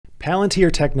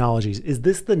Palantir Technologies, is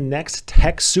this the next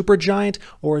tech supergiant,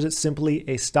 or is it simply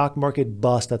a stock market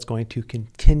bust that's going to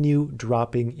continue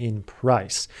dropping in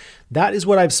price? That is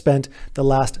what I've spent the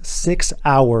last 6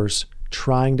 hours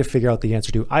trying to figure out the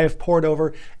answer to. I have poured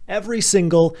over every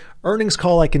single earnings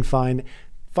call I can find,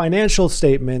 financial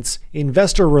statements,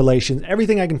 investor relations,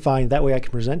 everything I can find. That way I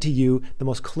can present to you the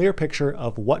most clear picture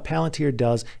of what Palantir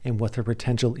does and what their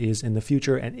potential is in the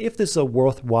future, and if this is a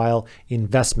worthwhile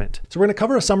investment. So we're going to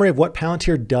cover a summary of what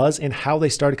Palantir does and how they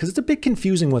started, because it's a bit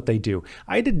confusing what they do.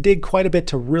 I had to dig quite a bit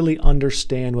to really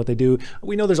understand what they do.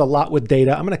 We know there's a lot with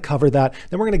data. I'm going to cover that.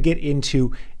 Then we're going to get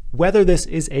into whether this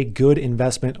is a good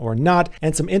investment or not,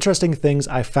 and some interesting things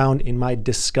I found in my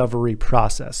discovery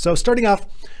process. So starting off,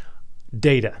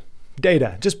 data,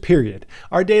 just period.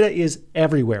 Our data is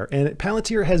everywhere, and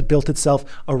Palantir has built itself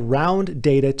around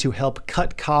data to help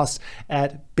cut costs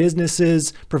at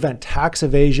businesses, prevent tax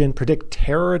evasion, predict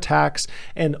terror attacks,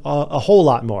 and a whole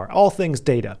lot more. All things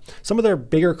data. Some of their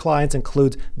bigger clients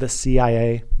include the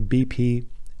CIA, BP,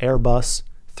 Airbus,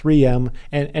 3M,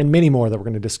 and many more that we're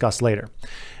going to discuss later.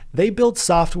 They build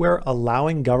software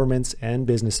allowing governments and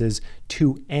businesses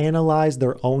to analyze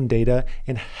their own data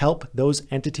and help those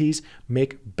entities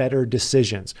make better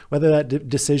decisions, whether that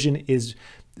decision is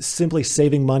simply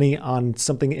saving money on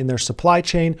something in their supply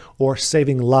chain or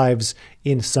saving lives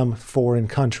in some foreign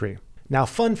country. Now,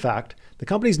 fun fact, the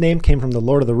company's name came from the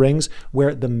Lord of the Rings,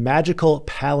 where the magical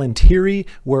Palantiri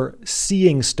were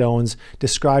seeing stones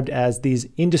described as these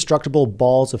indestructible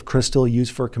balls of crystal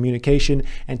used for communication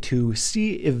and to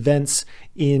see events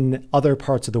in other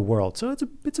parts of the world. So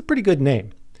it's a pretty good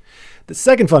name. The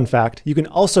second fun fact, you can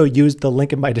also use the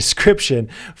link in my description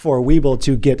for Webull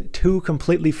to get 2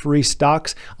 completely free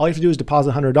stocks. All you have to do is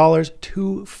deposit $100,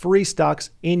 2 free stocks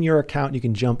in your account. You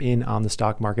can jump in on the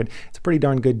stock market. It's a pretty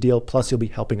darn good deal. Plus, you'll be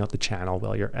helping out the channel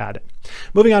while you're at it.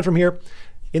 Moving on from here.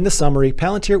 In the summary,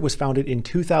 Palantir was founded in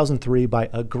 2003 by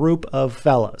a group of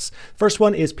fellas. First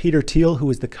one is Peter Thiel, who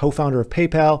is the co-founder of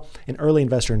PayPal, an early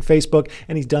investor in Facebook,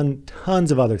 and he's done tons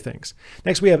of other things.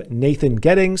 Next, we have Nathan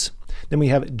Gettings. Then we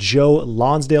have Joe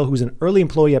Lonsdale, who's an early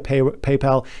employee at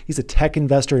PayPal. He's a tech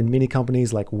investor in many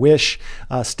companies like Wish.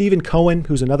 Stephen Cohen,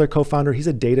 who's another co-founder. He's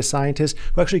a data scientist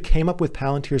who actually came up with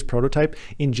Palantir's prototype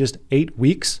in just 8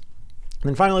 weeks. And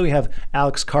then finally, we have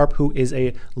Alex Karp, who is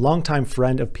a longtime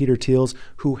friend of Peter Thiel's,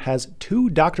 who has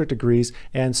 2 doctorate degrees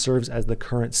and serves as the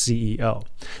current CEO.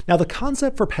 Now, the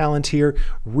concept for Palantir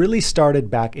really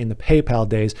started back in the PayPal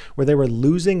days, where they were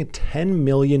losing $10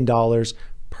 million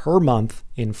per month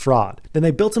in fraud. Then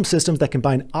they built some systems that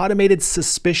combine automated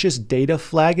suspicious data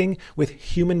flagging with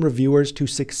human reviewers to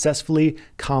successfully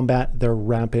combat their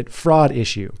rampant fraud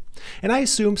issue. And I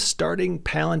assume starting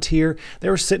Palantir, they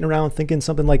were sitting around thinking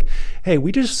something like, hey,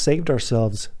 we just saved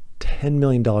ourselves $10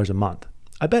 million a month.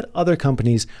 I bet other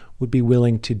companies would be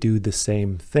willing to do the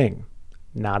same thing.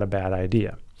 Not a bad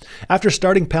idea. After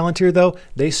starting Palantir, though,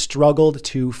 they struggled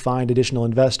to find additional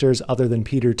investors other than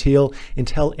Peter Thiel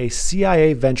until a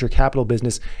CIA venture capital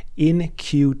business,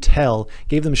 In-Q-Tel,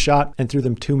 gave them a shot and threw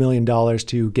them $2 million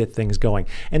to get things going.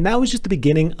 And that was just the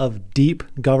beginning of deep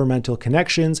governmental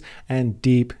connections and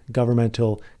deep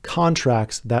governmental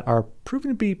contracts that are proven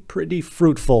to be pretty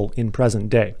fruitful in present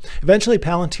day. Eventually,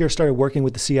 Palantir started working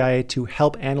with the CIA to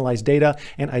help analyze data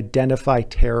and identify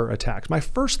terror attacks. My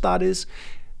first thought is,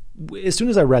 as soon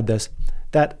as I read this,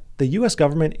 that the US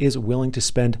government is willing to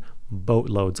spend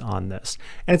boatloads on this.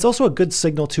 And it's also a good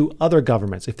signal to other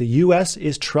governments. If the US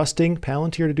is trusting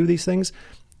Palantir to do these things,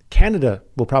 Canada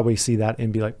will probably see that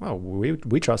and be like, oh,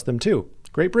 we trust them too.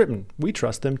 Great Britain, we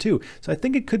trust them too. So I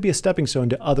think it could be a stepping stone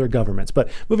to other governments. But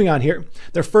moving on here,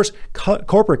 their first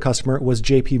corporate customer was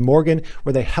JP Morgan,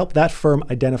 where they helped that firm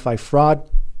identify fraud.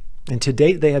 And to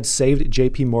date, they have saved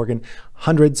JP Morgan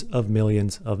hundreds of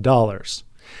millions of dollars.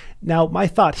 Now, my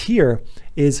thought here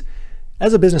is,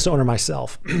 as a business owner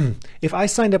myself, if I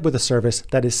signed up with a service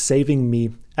that is saving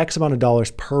me X amount of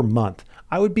dollars per month,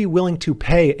 I would be willing to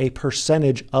pay a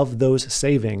percentage of those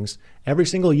savings every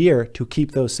single year to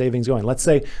keep those savings going. Let's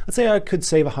say I could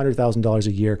save $100,000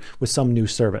 a year with some new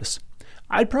service.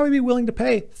 I'd probably be willing to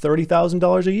pay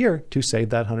 $30,000 a year to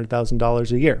save that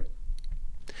 $100,000 a year.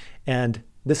 And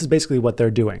this is basically what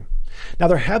they're doing. Now,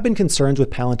 there have been concerns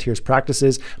with Palantir's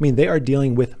practices. I mean, they are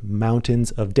dealing with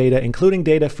mountains of data, including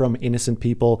data from innocent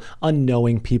people,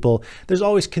 unknowing people. There's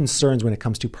always concerns when it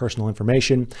comes to personal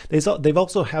information. They've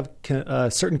also have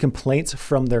certain complaints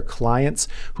from their clients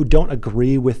who don't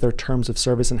agree with their terms of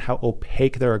service and how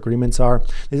opaque their agreements are.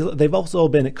 They've also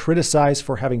been criticized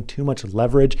for having too much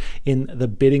leverage in the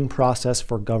bidding process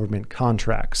for government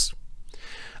contracts.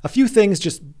 A few things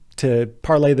just to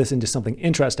parlay this into something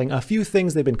interesting, a few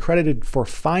things they've been credited for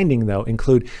finding, though,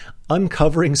 include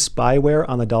uncovering spyware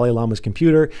on the Dalai Lama's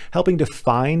computer, helping to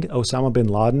find Osama bin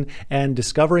Laden, and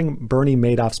discovering Bernie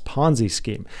Madoff's Ponzi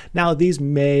scheme. Now, these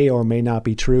may or may not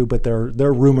be true, but there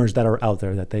are rumors that are out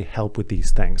there that they help with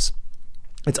these things.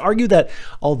 It's argued that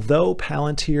although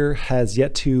Palantir has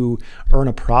yet to earn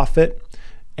a profit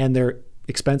and their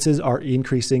expenses are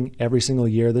increasing every single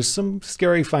year, there's some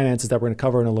scary finances that we're going to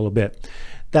cover in a little bit,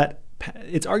 that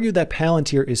it's argued that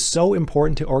Palantir is so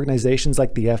important to organizations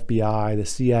like the FBI, the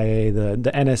CIA, the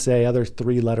NSA, other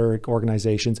three-letter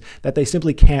organizations, that they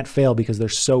simply can't fail because they're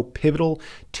so pivotal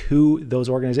to those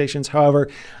organizations. However,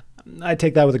 I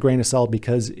take that with a grain of salt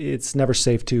because it's never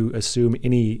safe to assume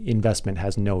any investment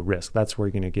has no risk. That's where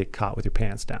you're going to get caught with your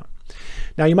pants down.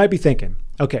 Now, you might be thinking,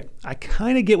 okay, I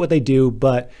kind of get what they do,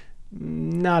 but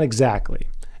not exactly.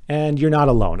 And you're not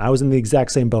alone. I was in the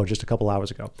exact same boat just a couple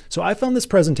hours ago. So I found this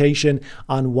presentation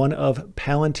on one of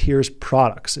Palantir's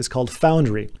products. It's called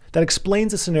Foundry, that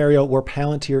explains a scenario where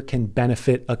Palantir can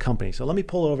benefit a company. So let me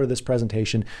pull over this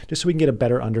presentation just so we can get a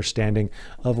better understanding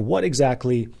of what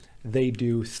exactly they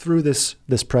do through this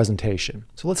presentation.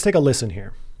 So let's take a listen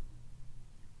here.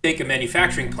 Take a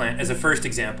manufacturing plant as a first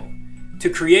example. To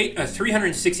create a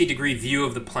 360-degree view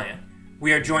of the plant,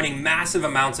 we are joining massive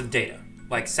amounts of data,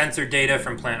 like sensor data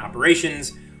from plant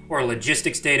operations, or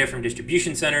logistics data from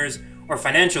distribution centers, or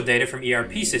financial data from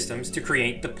ERP systems to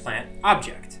create the plant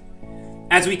object.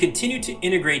 As we continue to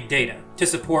integrate data to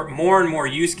support more and more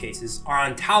use cases, our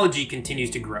ontology continues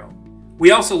to grow.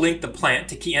 We also link the plant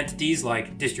to key entities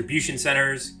like distribution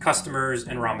centers, customers,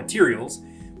 and raw materials,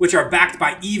 which are backed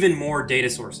by even more data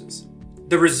sources.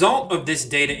 The result of this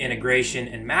data integration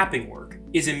and mapping work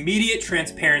is immediate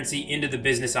transparency into the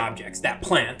business objects, that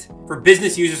plant, for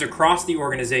business users across the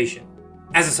organization.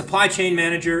 As a supply chain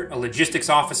manager, a logistics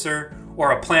officer,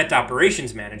 or a plant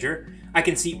operations manager, I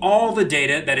can see all the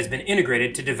data that has been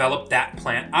integrated to develop that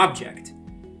plant object.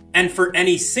 And for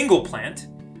any single plant,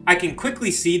 I can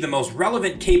quickly see the most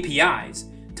relevant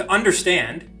KPIs to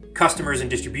understand customers and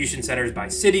distribution centers by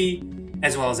city,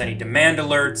 as well as any demand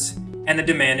alerts, and the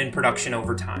demand in production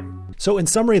over time. So in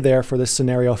summary there for this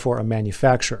scenario for a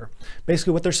manufacturer,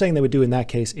 basically what they're saying they would do in that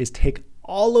case is take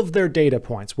all of their data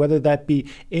points, whether that be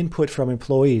input from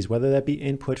employees, whether that be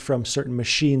input from certain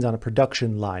machines on a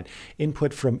production line,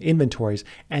 input from inventories,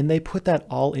 and they put that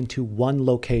all into one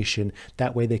location.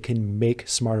 That way they can make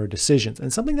smarter decisions.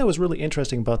 And something that was really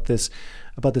interesting about this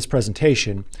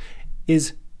presentation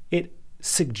is it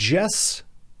suggests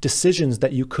decisions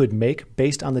that you could make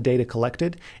based on the data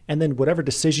collected, and then whatever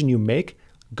decision you make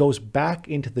goes back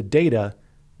into the data,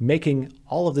 making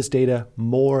all of this data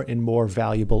more and more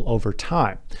valuable over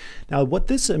time. Now, what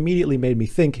this immediately made me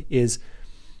think is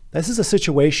this is a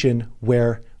situation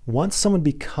where once someone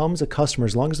becomes a customer,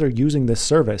 as long as they're using this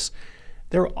service,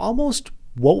 they almost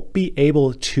won't be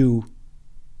able to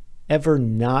ever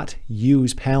not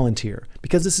use Palantir,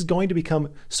 because this is going to become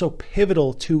so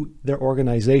pivotal to their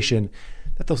organization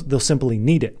that they'll simply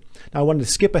need it. Now, I wanted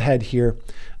to skip ahead here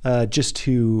just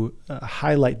to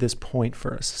highlight this point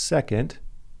for a second.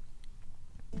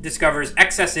 Discovers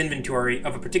excess inventory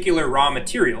of a particular raw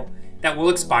material that will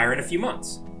expire in a few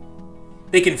months.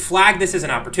 They can flag this as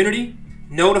an opportunity,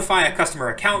 notify a customer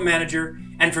account manager,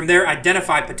 and from there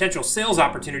identify potential sales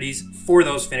opportunities for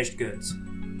those finished goods.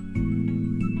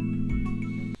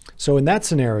 So in that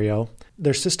scenario,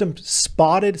 their system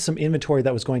spotted some inventory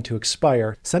that was going to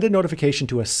expire, sent a notification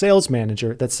to a sales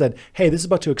manager that said, hey, this is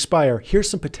about to expire. Here's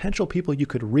some potential people you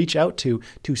could reach out to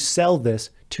sell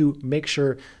this, to make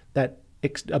sure that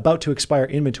about to expire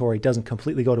inventory doesn't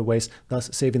completely go to waste,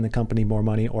 thus saving the company more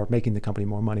money or making the company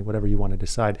more money, whatever you want to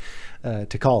decide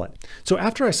to call it. So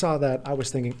after I saw that, I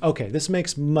was thinking, okay, this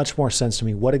makes much more sense to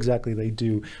me, what exactly they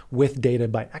do with data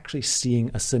by actually seeing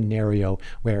a scenario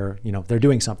where, you know, they're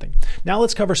doing something. Now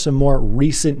let's cover some more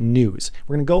recent news.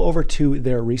 We're going to go over to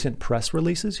their recent press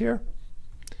releases here.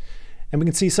 And we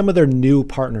can see some of their new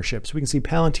partnerships. We can see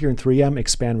Palantir and 3M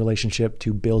expand relationship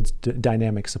to build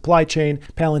dynamic supply chain.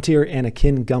 Palantir and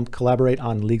Akin Gump collaborate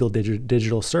on legal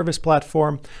digital service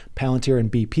platform. Palantir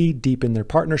and BP deepen their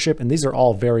partnership, and these are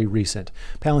all very recent.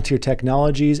 Palantir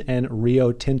Technologies and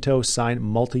Rio Tinto sign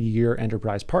multi-year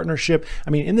enterprise partnership. I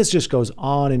mean, and this just goes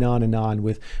on and on and on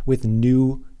with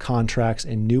new contracts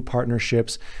and new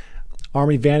partnerships.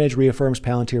 Army Vantage reaffirms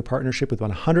Palantir partnership with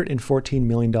 $114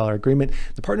 million agreement.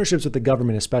 The partnerships with the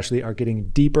government especially are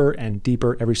getting deeper and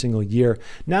deeper every single year.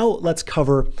 Now let's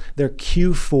cover their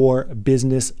Q4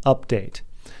 business update.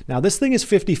 Now this thing is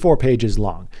 54 pages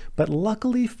long, but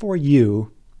luckily for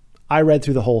you, I read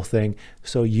through the whole thing,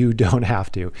 so you don't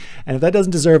have to. And if that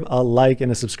doesn't deserve a like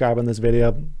and a subscribe on this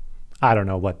video, I don't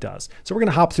know what does. So we're going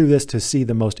to hop through this to see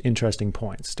the most interesting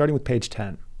points, starting with page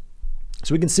 10.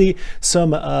 So we can see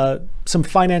some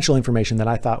financial information that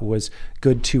I thought was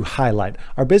good to highlight.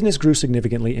 Our business grew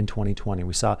significantly in 2020.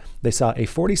 They saw a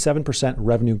 47%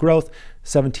 revenue growth,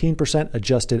 17%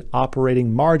 adjusted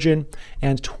operating margin,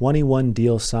 and 21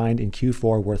 deals signed in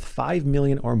Q4 worth $5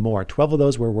 million or more. 12 of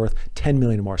those were worth $10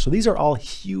 million or more. So these are all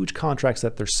huge contracts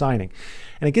that they're signing.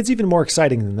 And it gets even more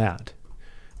exciting than that.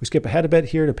 We skip ahead a bit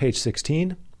here to page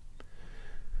 16.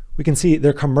 We can see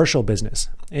their commercial business.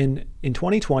 In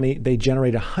 2020, they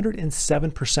generated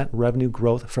 107% revenue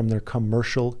growth from their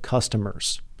commercial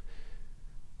customers,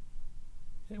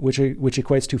 which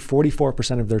equates to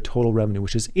 44% of their total revenue,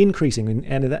 which is increasing.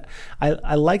 And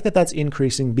I like that that's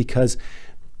increasing because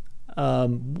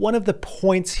one of the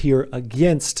points here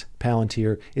against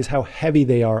Palantir is how heavy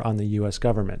they are on the US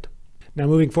government. Now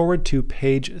moving forward to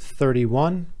page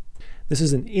 31. This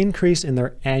is an increase in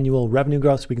their annual revenue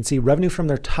growth. So we can see revenue from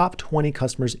their top 20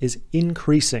 customers is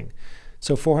increasing.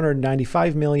 So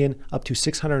 495 million up to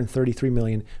 633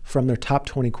 million from their top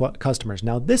 20 customers.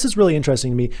 Now, this is really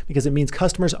interesting to me because it means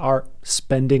customers are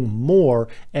spending more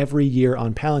every year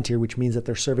on Palantir, which means that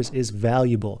their service is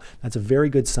valuable. That's a very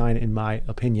good sign in my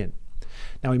opinion.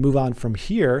 Now we move on from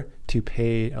here to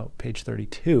page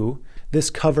 32. This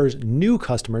covers new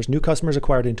customers. New customers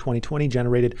acquired in 2020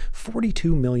 generated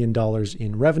 $42 million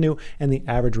in revenue, and the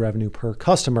average revenue per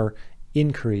customer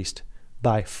increased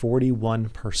by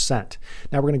 41%.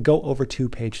 Now we're going to go over to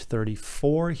page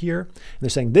 34 here. And they're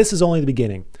saying this is only the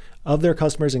beginning. Of their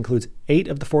customers includes 8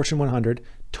 of the Fortune 100,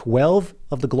 12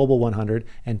 of the Global 100,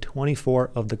 and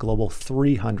 24 of the Global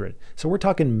 300. So we're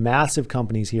talking massive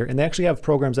companies here, and they actually have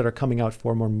programs that are coming out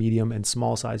for more medium and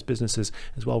small size businesses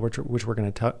as well, which we're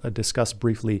going to discuss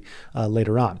briefly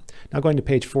later on. Now going to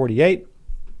page 48.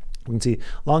 We can see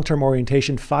long-term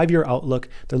orientation, 5-year outlook.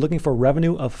 They're looking for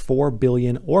revenue of $4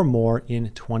 billion or more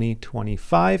in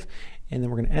 2025. And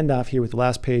then we're going to end off here with the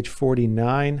last page,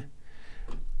 49.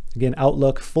 Again,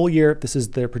 outlook, full year. This is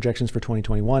their projections for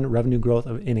 2021. Revenue growth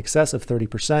in excess of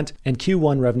 30% and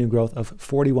Q1 revenue growth of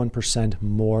 41%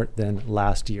 more than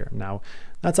last year. Now,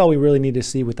 that's all we really need to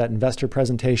see with that investor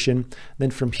presentation.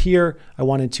 Then from here, I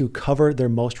wanted to cover their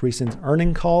most recent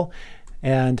earning call.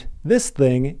 And this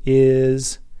thing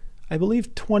is, I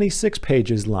believe, 26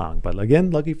 pages long. But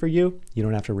again, lucky for you, you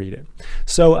don't have to read it.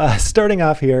 So starting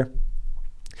off here,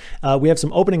 we have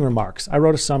some opening remarks. I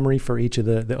wrote a summary for each of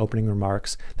the opening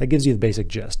remarks that gives you the basic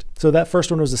gist. So that first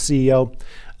one was the CEO,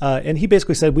 and he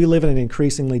basically said, we live in an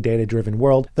increasingly data-driven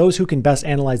world. Those who can best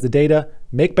analyze the data,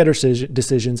 make better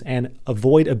decisions, and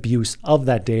avoid abuse of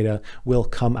that data will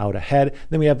come out ahead.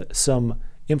 Then we have some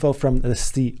info from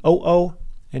the COO,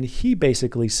 and he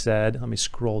basically said, let me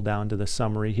scroll down to the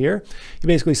summary here. He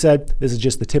basically said, this is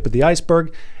just the tip of the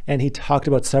iceberg. And he talked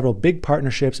about several big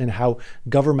partnerships and how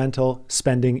governmental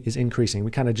spending is increasing.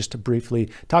 We kind of just briefly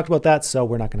talked about that, so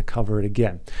we're not going to cover it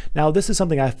again. Now, this is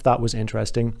something I thought was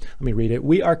interesting. Let me read it.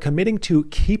 We are committing to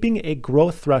keeping a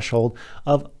growth threshold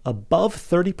of above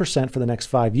 30% for the next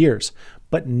 5 years,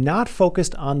 but not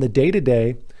focused on the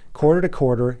day-to-day,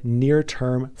 quarter-to-quarter,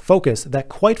 near-term focus that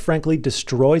quite frankly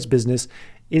destroys business,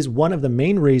 is one of the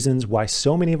main reasons why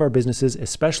so many of our businesses,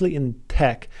 especially in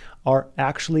tech, are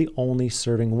actually only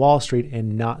serving Wall Street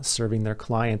and not serving their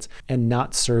clients and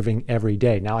not serving every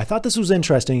day. Now, I thought this was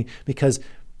interesting because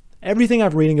everything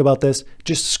I'm reading about this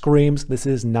just screams this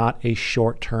is not a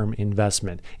short-term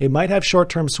investment. It might have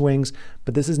short-term swings,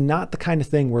 but this is not the kind of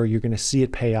thing where you're going to see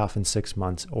it pay off in 6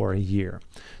 months or a year.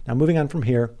 Now, moving on from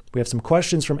here, we have some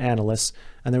questions from analysts,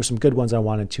 and there were some good ones I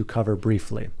wanted to cover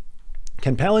briefly.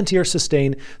 Can Palantir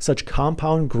sustain such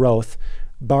compound growth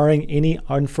barring any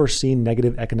unforeseen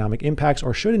negative economic impacts,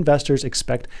 or should investors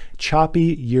expect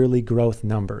choppy yearly growth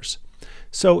numbers?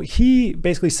 So he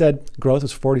basically said growth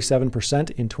was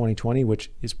 47% in 2020, which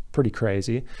is pretty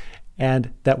crazy,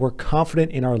 and that we're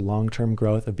confident in our long-term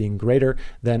growth of being greater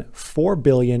than $4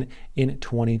 billion in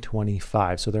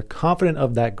 2025. So they're confident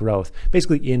of that growth,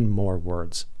 basically in more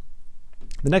words.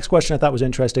 The next question I thought was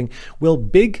interesting. Will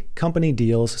big company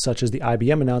deals such as the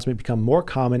IBM announcement become more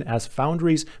common as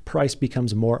Foundry's price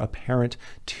becomes more apparent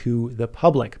to the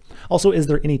public? Also, is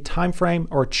there any time frame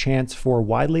or chance for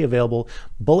widely available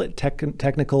bullet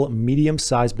technical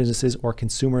medium-sized businesses or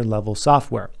consumer level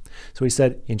software? So he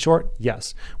said, in short,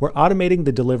 yes. We're automating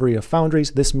the delivery of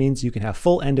foundries. This means you can have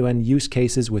full end-to-end use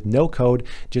cases with no code,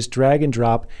 just drag and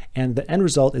drop. And the end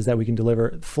result is that we can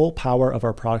deliver full power of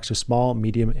our products to small,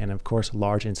 medium, and of course,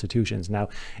 large institutions. Now,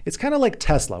 it's kind of like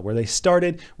Tesla, where they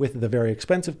started with the very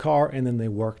expensive car and then they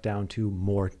work down to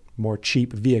more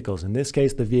cheap vehicles. In this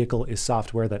case, the vehicle is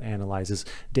software that analyzes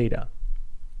data.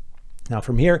 Now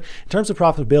from here, in terms of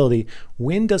profitability,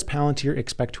 when does Palantir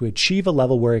expect to achieve a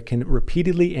level where it can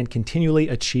repeatedly and continually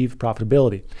achieve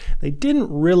profitability? They didn't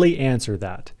really answer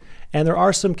that. And there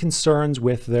are some concerns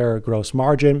with their gross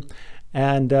margin,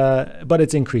 but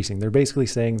it's increasing. They're basically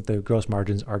saying the gross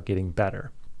margins are getting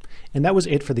better. And that was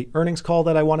it for the earnings call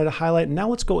that I wanted to highlight. Now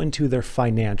let's go into their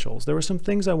financials. There were some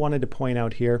things I wanted to point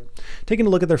out here. Taking a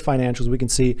look at their financials, we can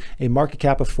see a market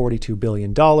cap of $42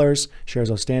 billion,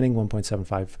 shares outstanding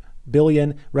 1.75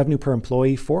 billion, revenue per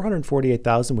employee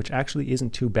 448,000, which actually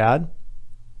isn't too bad.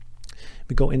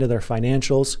 We go into their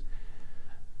financials.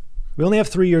 We only have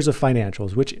 3 years of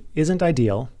financials, which isn't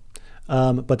ideal,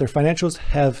 but their financials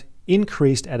have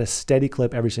increased at a steady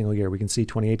clip every single year. We can see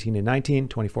 2018 and 19,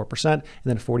 24%, and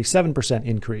then a 47%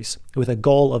 increase with a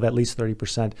goal of at least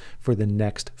 30% for the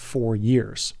next 4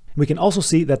 years. We can also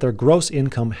see that their gross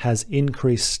income has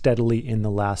increased steadily in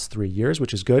the last 3 years,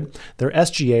 which is good. Their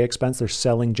SGA expense, their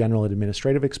selling general and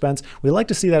administrative expense, we like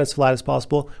to see that as flat as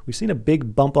possible. We've seen a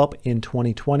big bump up in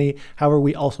 2020. However,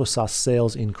 we also saw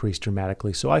sales increase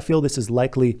dramatically. So I feel this is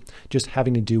likely just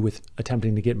having to do with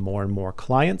attempting to get more and more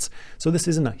clients. So this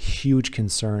isn't a huge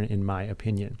concern in my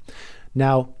opinion.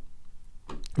 Now,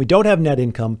 we don't have net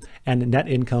income, and net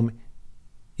income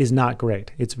is not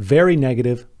great. It's very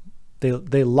negative.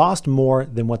 They lost more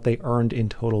than what they earned in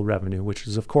total revenue, which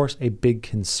is, of course, a big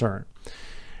concern.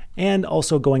 And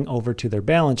also going over to their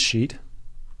balance sheet,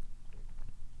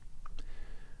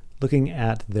 looking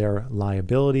at their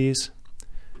liabilities,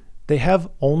 they have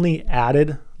only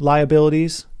added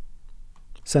liabilities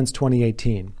since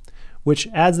 2018, which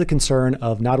adds the concern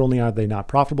of not only are they not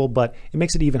profitable, but it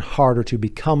makes it even harder to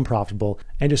become profitable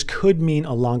and just could mean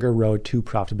a longer road to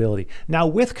profitability. Now,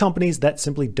 with companies that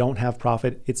simply don't have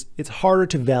profit, it's harder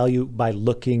to value by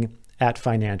looking at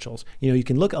financials. You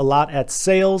can look a lot at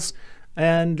sales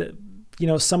and,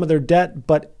 some of their debt,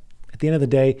 but at the end of the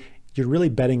day, you're really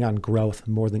betting on growth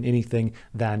more than anything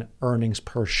than earnings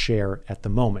per share at the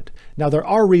moment. Now, there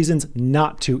are reasons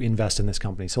not to invest in this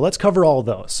company. So let's cover all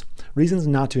those. Reasons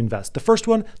not to invest. The first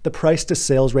one, the price to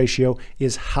sales ratio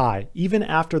is high. Even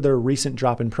after their recent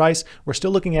drop in price, we're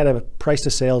still looking at a price to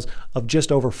sales of just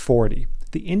over 40.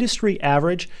 The industry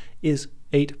average is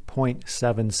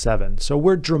 8.77. So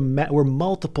we're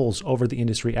multiples over the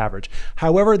industry average.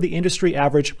 However, the industry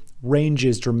average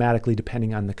ranges dramatically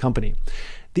depending on the company.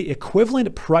 The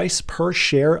equivalent price per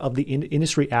share of the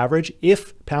industry average,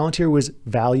 if Palantir was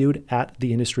valued at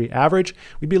the industry average,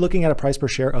 we'd be looking at a price per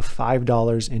share of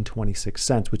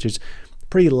 $5.26, which is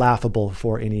pretty laughable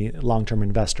for any long-term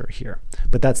investor here.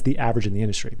 But that's the average in the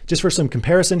industry. Just for some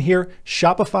comparison here,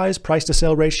 Shopify's price to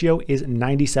sale ratio is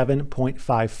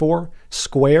 97.54,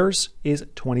 Square's is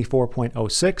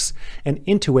 24.06, and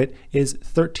Intuit is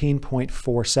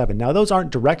 13.47. Now, those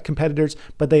aren't direct competitors,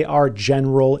 but they are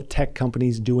general tech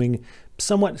companies doing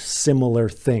somewhat similar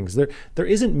things. There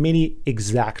isn't many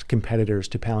exact competitors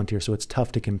to Palantir, so it's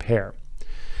tough to compare.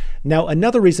 Now,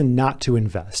 another reason not to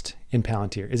invest in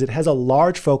Palantir is it has a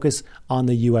large focus on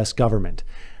the US government.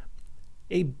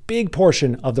 A big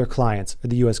portion of their clients are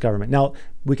the US government. Now,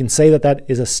 we can say that that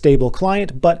is a stable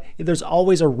client, but there's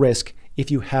always a risk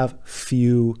if you have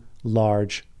few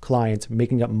large clients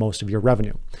making up most of your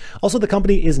revenue. Also, the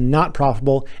company is not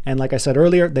profitable, and like I said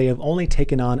earlier, they have only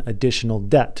taken on additional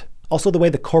debt. Also, the way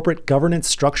the corporate governance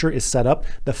structure is set up,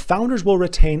 the founders will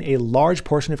retain a large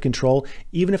portion of control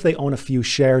even if they own a few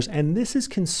shares, and this is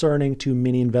concerning to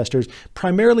many investors,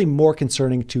 primarily more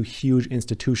concerning to huge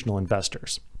institutional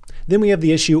investors. Then we have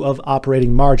the issue of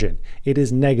operating margin. It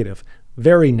is negative,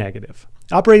 very negative.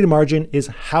 Operating margin is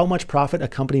how much profit a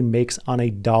company makes on a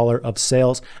dollar of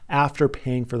sales after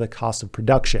paying for the cost of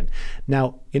production.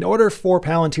 Now, in order for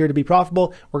Palantir to be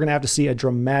profitable, we're going to have to see a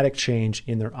dramatic change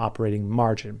in their operating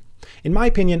margin. In my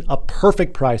opinion, a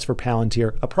perfect price for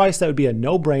Palantir, a price that would be a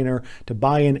no-brainer to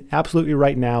buy in absolutely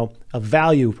right now, a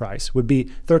value price, would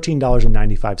be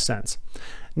 $13.95.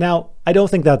 Now, I don't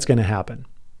think that's going to happen.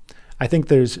 I think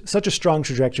there's such a strong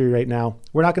trajectory right now,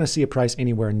 we're not going to see a price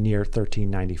anywhere near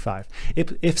 $13.95.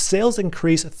 If sales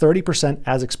increase 30%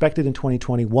 as expected in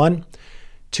 2021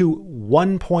 to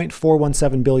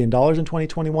 $1.417 billion in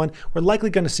 2021, we're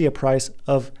likely going to see a price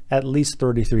of at least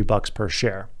 $33 per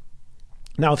share.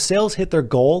 Now, if sales hit their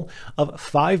goal of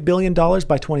 $5 billion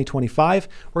by 2025,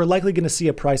 we're likely going to see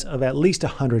a price of at least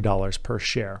 $100 per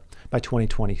share by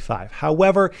 2025.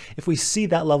 However, if we see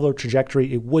that level of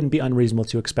trajectory, it wouldn't be unreasonable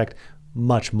to expect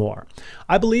much more.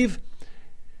 I believe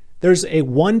there's a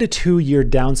 1 to 2 year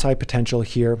downside potential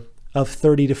here of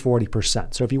 30 to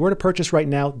 40%. So if you were to purchase right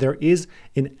now, there is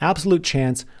an absolute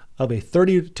chance of a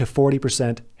 30 to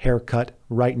 40% haircut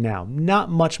right now.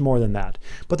 Not much more than that.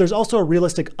 But there's also a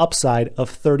realistic upside of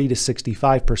 30 to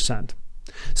 65%.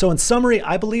 So in summary,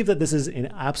 I believe that this is an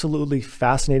absolutely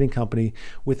fascinating company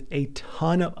with a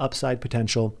ton of upside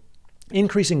potential,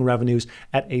 increasing revenues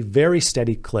at a very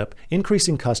steady clip,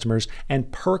 increasing customers,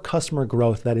 and per customer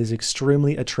growth that is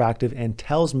extremely attractive and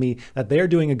tells me that they're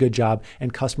doing a good job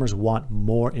and customers want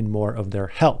more and more of their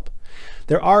help.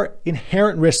 There are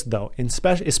inherent risks though,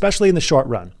 especially in the short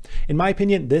run. In my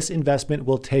opinion, this investment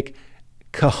will take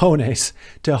cojones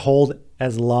to hold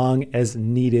as long as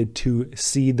needed to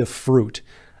see the fruit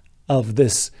of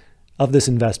this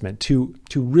investment, to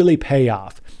really pay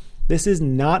off. This is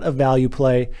not a value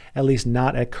play, at least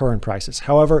not at current prices.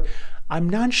 However, I'm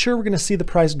not sure we're going to see the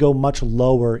price go much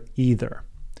lower either.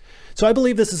 So I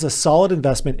believe this is a solid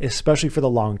investment, especially for the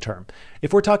long term.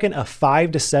 If we're talking a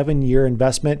 5 to 7 year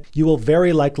investment, you will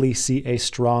very likely see a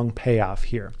strong payoff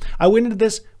here. I went into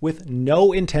this with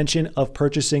no intention of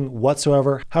purchasing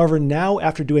whatsoever. However, now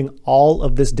after doing all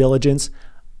of this diligence,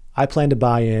 I plan to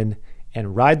buy in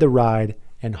and ride the ride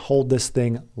and hold this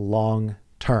thing long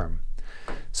term.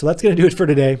 So that's going to do it for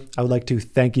today. I would like to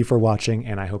thank you for watching,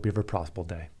 and I hope you have a prosperous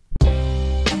day.